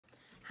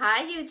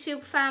Hi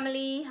YouTube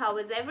family, how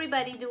is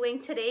everybody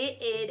doing today?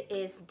 It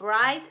is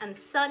bright and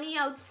sunny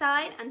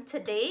outside, and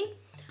today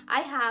I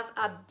have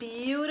a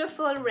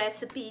beautiful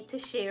recipe to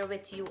share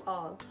with you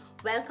all.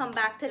 Welcome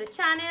back to the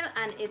channel,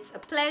 and it's a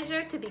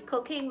pleasure to be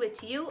cooking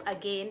with you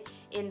again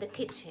in the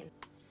kitchen.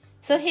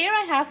 So here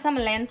I have some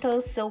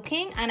lentils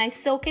soaking, and I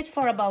soak it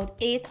for about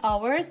 8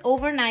 hours.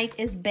 Overnight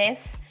is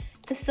best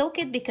to soak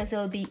it because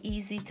it'll be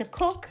easy to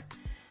cook.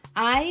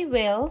 I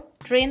will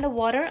drain the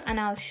water and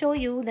I'll show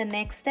you the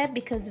next step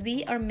because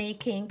we are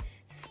making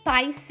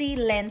spicy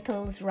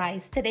lentils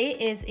rice. Today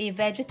is a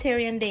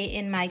vegetarian day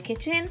in my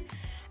kitchen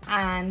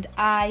and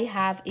I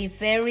have a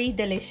very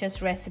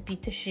delicious recipe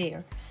to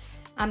share.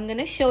 I'm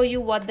gonna show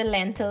you what the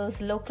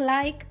lentils look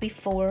like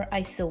before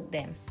I soak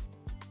them.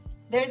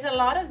 There's a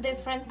lot of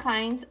different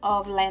kinds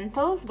of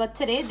lentils, but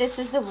today this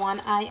is the one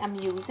I am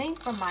using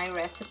for my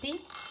recipe.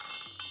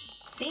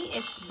 See,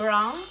 it's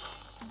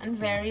brown and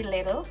very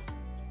little.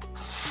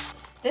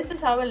 This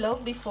is how it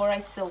looks before I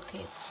soak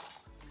it.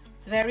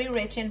 It's very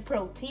rich in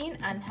protein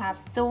and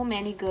have so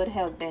many good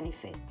health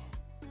benefits.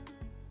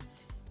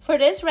 For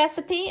this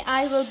recipe,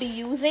 I will be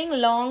using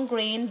long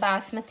grain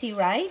basmati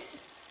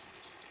rice.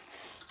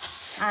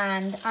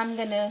 And I'm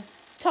gonna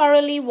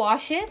thoroughly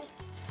wash it.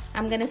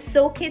 I'm gonna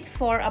soak it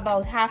for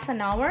about half an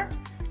hour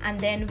and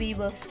then we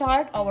will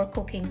start our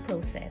cooking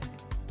process.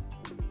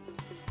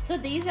 So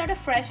these are the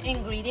fresh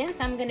ingredients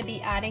I'm gonna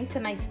be adding to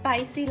my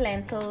spicy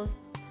lentils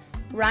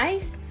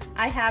rice.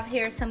 I have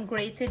here some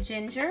grated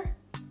ginger,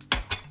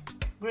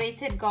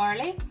 grated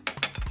garlic.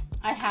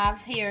 I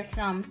have here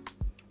some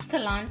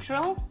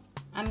cilantro.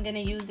 I'm gonna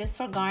use this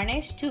for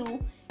garnish. 2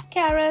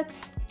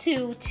 carrots,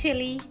 2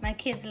 chili. My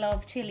kids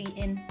love chili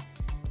in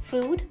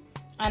food.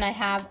 And I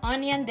have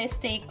onion. This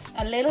takes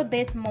a little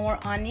bit more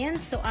onion,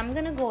 so I'm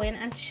gonna go in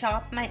and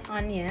chop my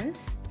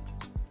onions.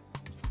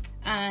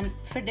 And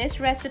for this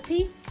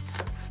recipe,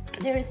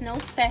 there is no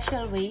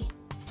special way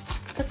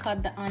to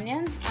cut the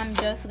onions. I'm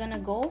just gonna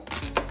go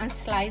and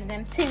slice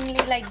them thinly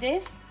like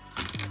this,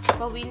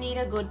 but we need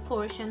a good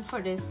portion for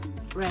this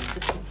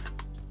recipe.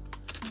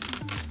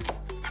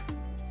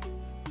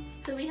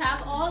 So we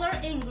have all our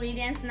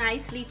ingredients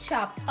nicely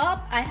chopped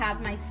up. I have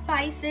my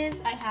spices.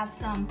 I have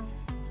some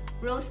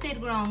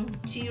roasted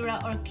ground geera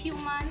or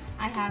cumin.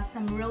 I have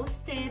some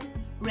roasted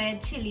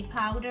red chili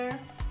powder.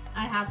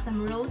 I have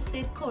some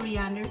roasted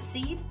coriander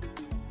seed,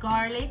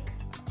 garlic,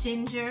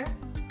 ginger.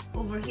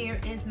 Over here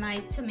is my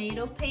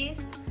tomato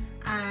paste,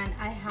 and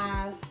I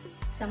have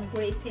some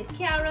grated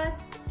carrot.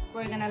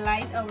 We're gonna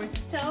light our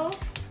stove.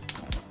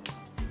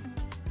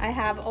 I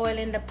have oil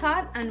in the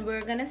pot and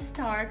we're gonna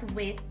start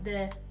with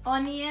the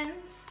onions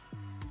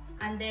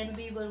and then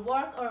we will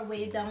work our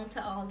way down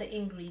to all the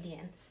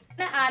ingredients. I'm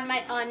gonna add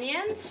my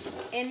onions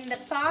in the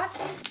pot.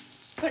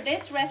 For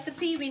this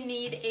recipe we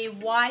need a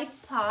wide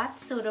pot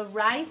so the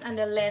rice and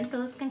the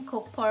lentils can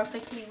cook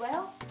perfectly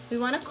well. We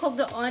want to cook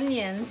the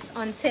onions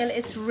until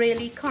it's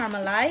really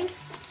caramelized.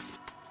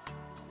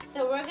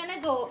 So we're gonna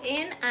go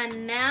in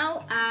and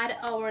now add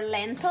our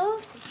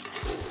lentils.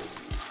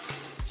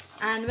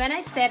 And when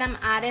I said I'm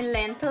adding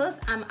lentils,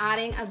 I'm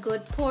adding a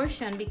good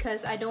portion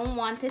because I don't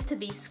want it to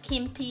be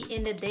skimpy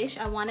in the dish.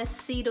 I want to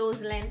see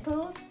those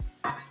lentils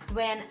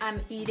when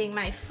I'm eating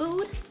my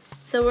food.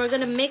 So we're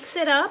gonna mix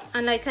it up,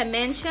 and like I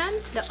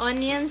mentioned, the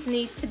onions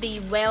need to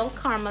be well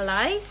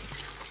caramelized.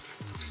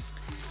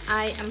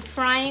 I am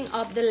frying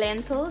up the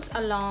lentils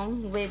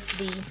along with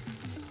the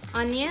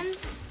onions.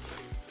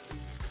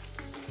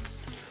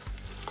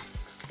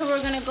 So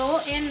we're gonna go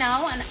in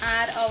now and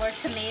add our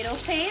tomato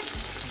paste,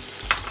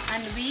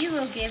 and we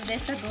will give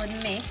this a good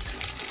mix.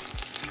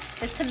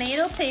 The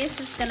tomato paste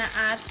is gonna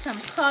add some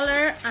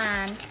color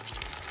and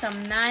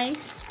some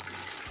nice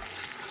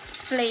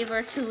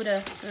flavor to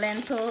the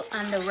lentil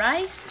and the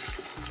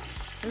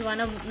rice. We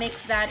want to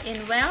mix that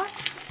in well.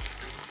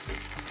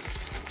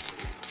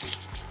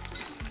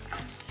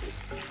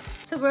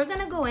 So we're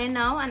gonna go in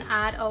now and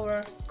add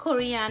our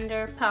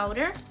coriander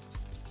powder.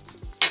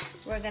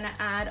 We're gonna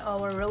add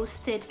our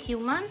roasted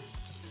cumin,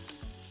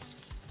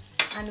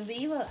 and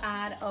we will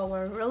add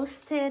our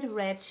roasted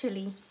red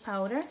chili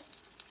powder,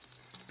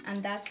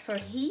 and that's for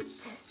heat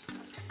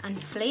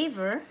and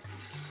flavor.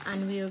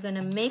 And we're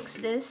gonna mix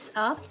this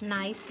up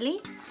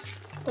nicely.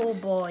 Oh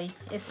boy,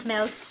 it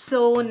smells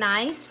so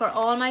nice. For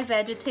all my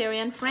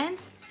vegetarian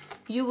friends,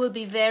 you will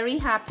be very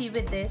happy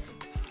with this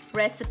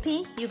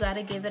recipe. You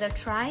gotta give it a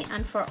try.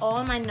 And for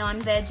all my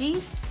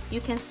non-veggies,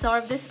 you can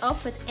serve this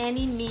up with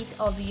any meat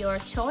of your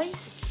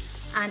choice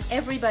and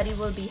everybody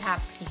will be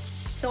happy.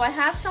 So I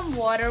have some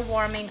water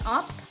warming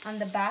up on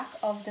the back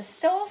of the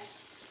stove,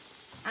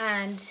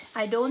 and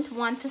I don't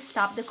want to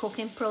stop the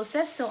cooking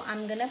process, so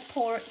I'm gonna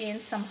pour in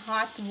some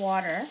hot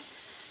water.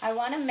 I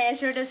want to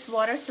measure this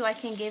water so I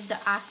can give the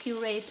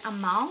accurate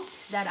amount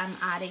that I'm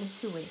adding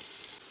to it.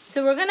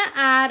 So we're gonna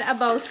add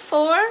about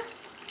 4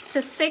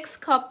 to 6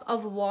 cups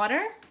of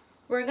water.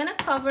 We're gonna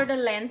cover the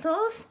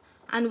lentils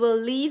and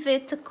we'll leave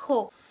it to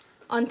cook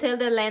until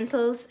the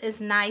lentils is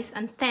nice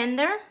and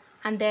tender,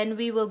 and then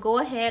we will go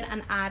ahead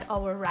and add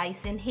our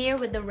rice in here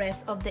with the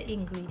rest of the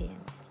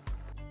ingredients.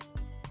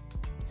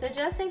 So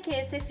just in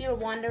case if you're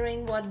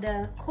wondering what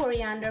the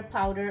coriander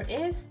powder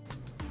is,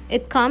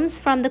 it comes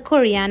from the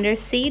coriander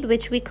seed,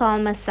 which we call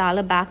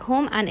masala back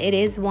home, and it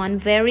is one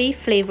very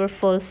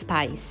flavorful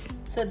spice.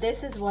 So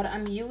this is what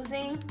I'm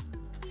using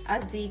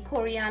as the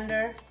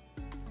coriander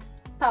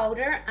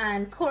powder,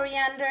 and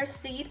coriander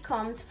seed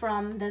comes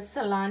from the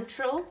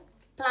cilantro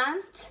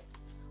plant,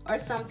 or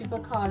some people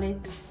call it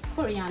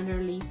coriander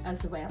leaves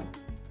as well.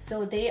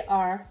 So they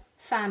are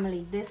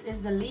family. This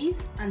is the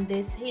leaf and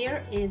this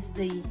here is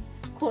the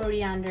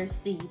coriander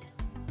seed,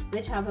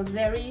 which have a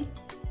very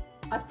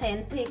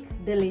authentic,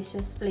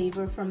 delicious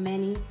flavor from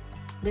many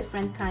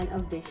different kind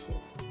of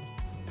dishes.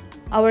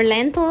 Our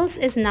lentils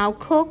is now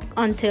cooked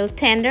until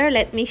tender.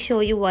 Let me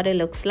show you what it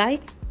looks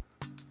like.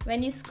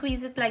 When you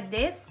squeeze it like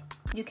this,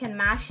 you can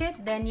mash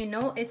it, then you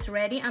know it's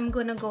ready. I'm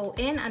gonna go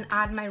in and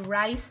add my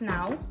rice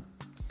now.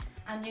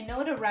 And you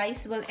know the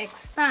rice will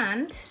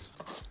expand.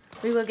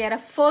 We will get a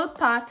full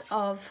pot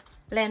of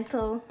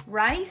lentil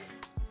rice.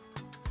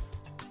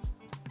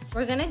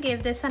 We're gonna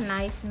give this a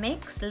nice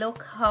mix.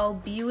 Look how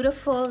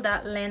beautiful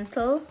that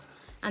lentil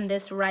and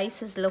this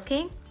rice is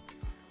looking.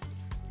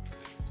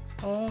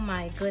 Oh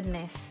my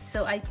goodness.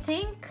 So I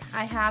think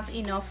I have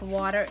enough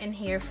water in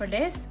here for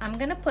this. I'm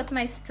gonna put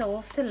my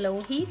stove to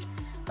low heat,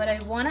 but I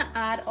wanna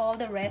add all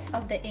the rest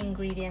of the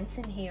ingredients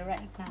in here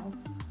right now.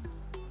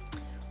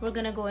 We're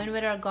gonna go in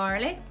with our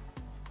garlic.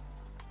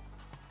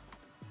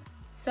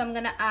 So I'm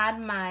gonna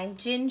add my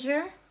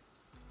ginger,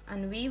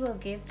 and we will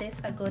give this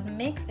a good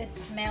mix. It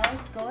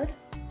smells good.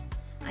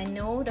 I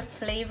know the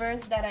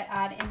flavors that I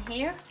add in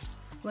here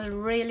will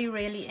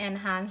really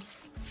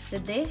enhance the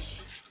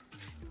dish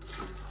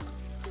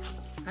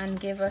and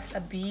give us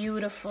a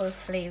beautiful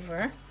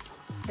flavor.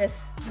 The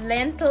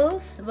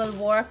lentils will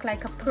work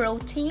like a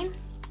protein,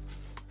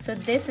 so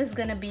this is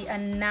gonna be a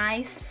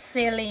nice,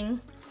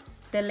 filling,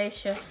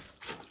 delicious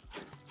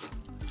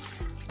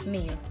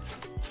meal.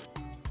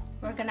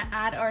 We're gonna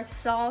add our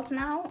salt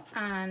now,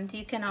 and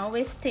you can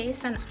always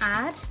taste and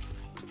add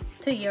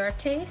to your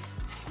taste.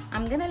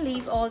 I'm gonna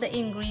leave all the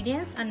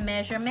ingredients and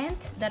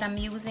measurement that I'm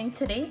using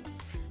today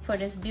for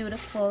this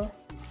beautiful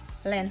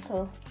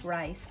lentil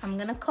rice. I'm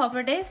gonna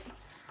cover this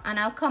and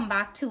I'll come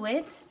back to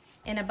it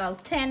in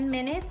about 10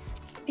 minutes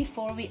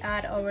before we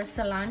add our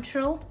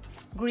cilantro,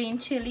 green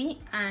chili,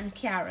 and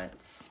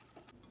carrots.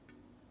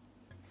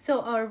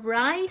 So our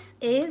rice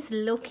is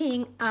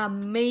looking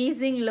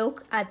amazing.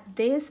 Look at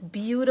this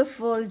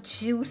beautiful,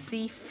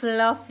 juicy,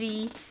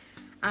 fluffy,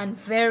 and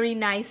very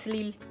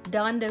nicely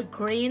done. The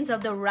grains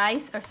of the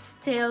rice are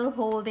still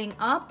holding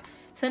up.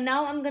 So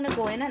now I'm gonna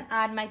go in and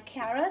add my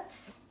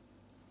carrots.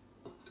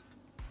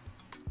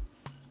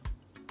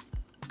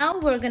 Now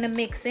we're gonna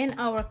mix in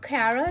our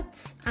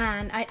carrots,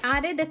 and I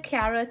added the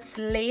carrots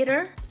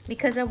later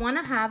because I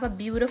wanna have a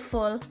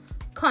beautiful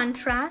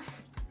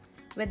contrast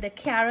with the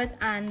carrot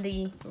and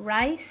the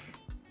rice.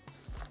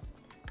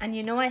 And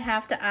you know I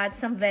have to add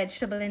some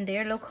vegetable in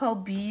there. Look how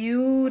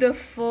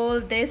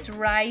beautiful this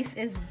rice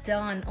is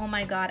done. Oh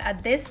my God.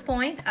 At this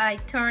point, I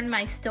turn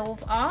my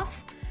stove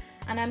off,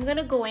 and I'm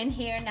gonna go in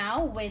here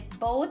now with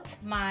both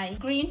my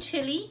green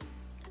chili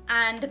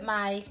and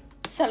my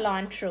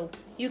cilantro.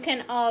 You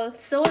can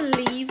also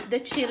leave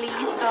the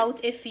chilies out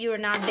if you're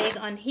not big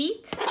on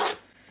heat,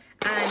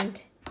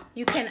 and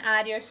you can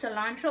add your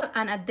cilantro.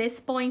 And at this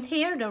point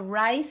here, the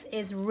rice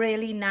is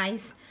really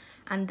nice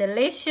and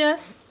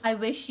delicious. I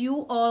wish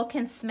you all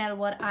can smell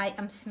what I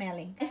am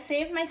smelling. I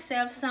saved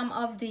myself some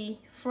of the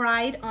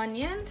fried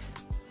onions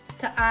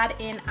to add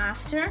in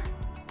after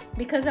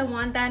because I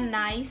want that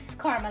nice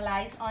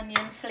caramelized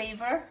onion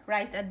flavor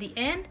right at the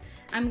end.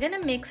 I'm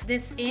gonna mix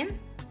this in.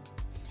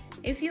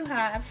 If you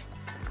have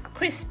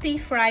crispy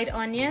fried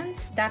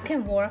onions, that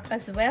can work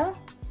as well.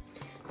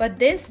 But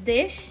this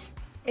dish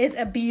is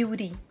a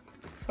beauty.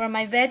 For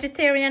my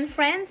vegetarian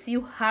friends,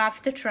 you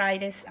have to try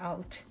this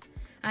out.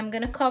 I'm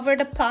gonna cover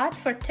the pot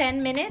for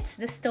 10 minutes.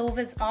 The stove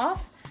is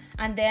off,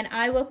 and then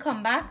I will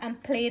come back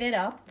and plate it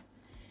up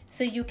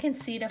so you can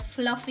see the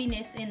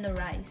fluffiness in the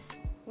rice.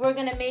 We're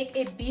gonna make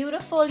a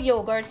beautiful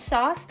yogurt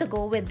sauce to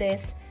go with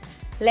this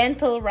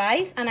lentil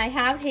rice, and I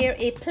have here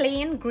a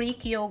plain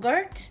Greek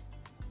yogurt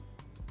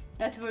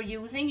that we're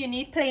using. You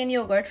need plain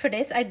yogurt for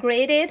this. I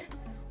grated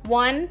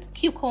 1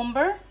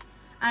 cucumber,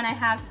 and I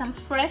have some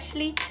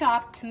freshly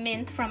chopped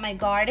mint from my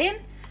garden.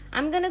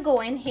 I'm gonna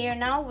go in here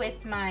now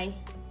with my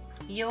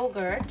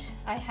yogurt.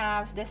 I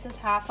have, this is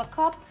half a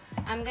cup.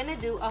 I'm gonna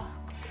do a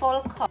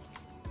full cup,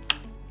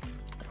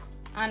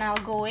 and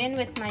I'll go in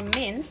with my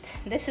mint.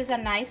 This is a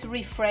nice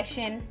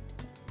refreshing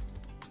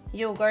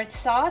yogurt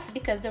sauce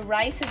because the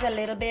rice is a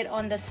little bit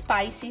on the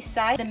spicy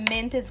side. The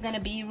mint is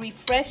gonna be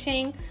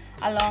refreshing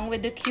along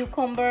with the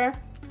cucumber,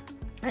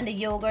 and the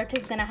yogurt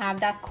is gonna have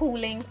that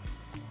cooling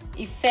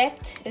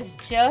effect. It's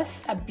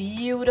just a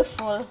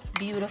beautiful,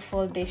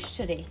 beautiful dish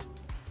today.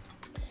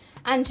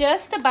 And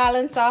just to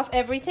balance off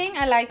everything,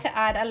 I like to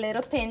add a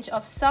little pinch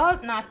of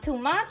salt, not too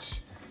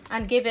much,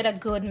 and give it a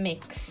good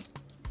mix.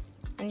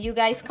 And you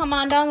guys come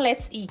on down,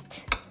 let's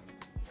eat.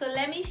 So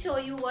let me show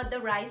you what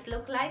the rice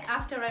looked like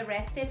after I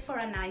rested for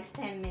a nice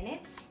 10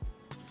 minutes.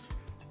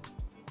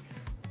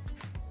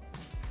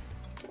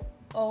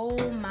 Oh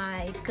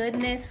my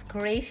goodness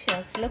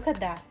gracious, look at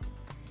that.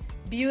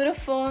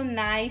 Beautiful,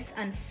 nice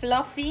and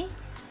fluffy.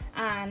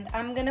 And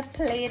I'm gonna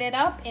plate it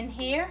up in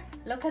here.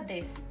 Look at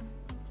this.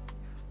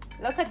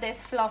 Look at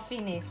this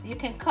fluffiness. You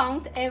can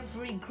count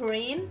every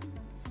grain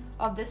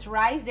of this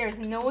rice. There's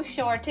no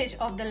shortage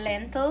of the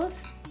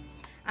lentils.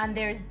 And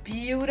there's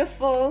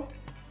beautiful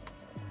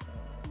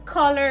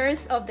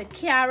colors of the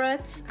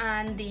carrots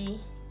and the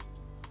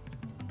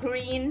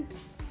green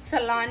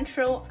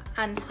cilantro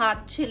and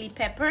hot chili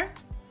pepper.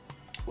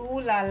 Ooh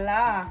la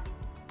la.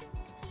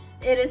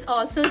 It is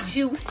also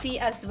juicy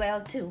as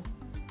well too.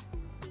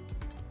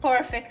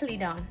 Perfectly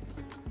done.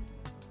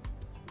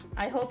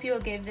 I hope you'll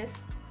give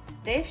this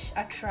dish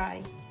a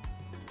try.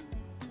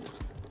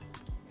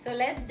 So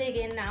let's dig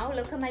in now.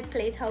 Look at my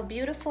plate, how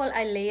beautiful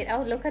I lay it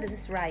out. Look at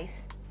this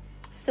rice.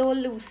 So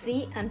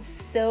loosey and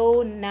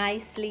so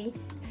nicely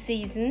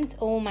seasoned.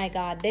 Oh my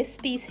God, this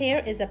piece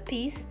here is a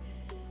piece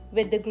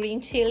with the green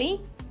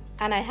chili,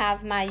 and I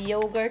have my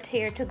yogurt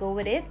here to go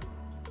with it.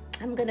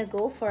 I'm gonna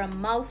go for a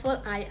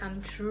mouthful. I am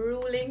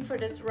drooling for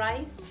this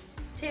rice.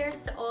 Cheers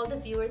to all the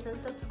viewers and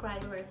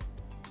subscribers.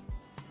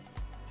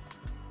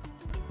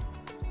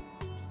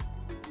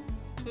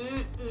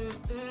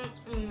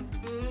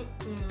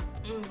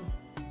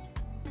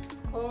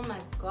 Oh my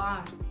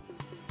God.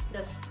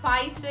 The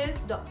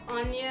spices, the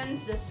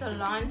onions, the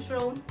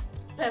cilantro,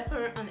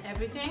 pepper and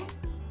everything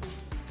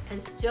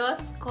is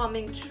just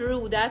coming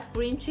through. That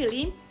green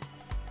chili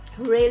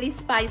really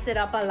spice it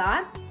up a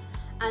lot.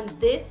 And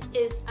this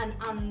is an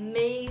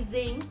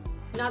amazing,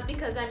 not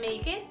because I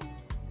make it,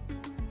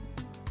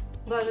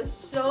 but it's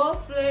so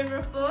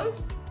flavorful.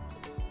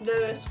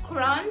 There is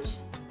crunch,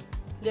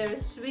 there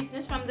is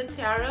sweetness from the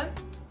carrot,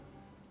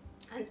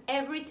 and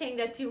everything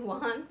that you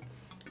want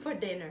for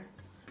dinner.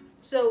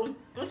 So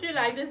if you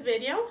like this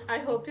video, I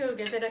hope you'll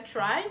give it a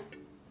try.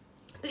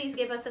 Please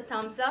give us a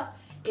thumbs up.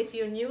 If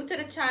you're new to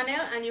the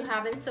channel and you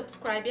haven't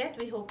subscribed yet,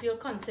 we hope you'll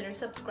consider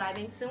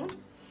subscribing soon.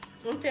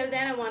 Until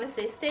then, I want to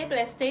say stay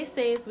blessed, stay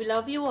safe. We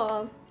love you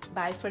all.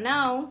 Bye for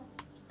now.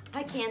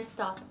 I can't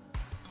stop.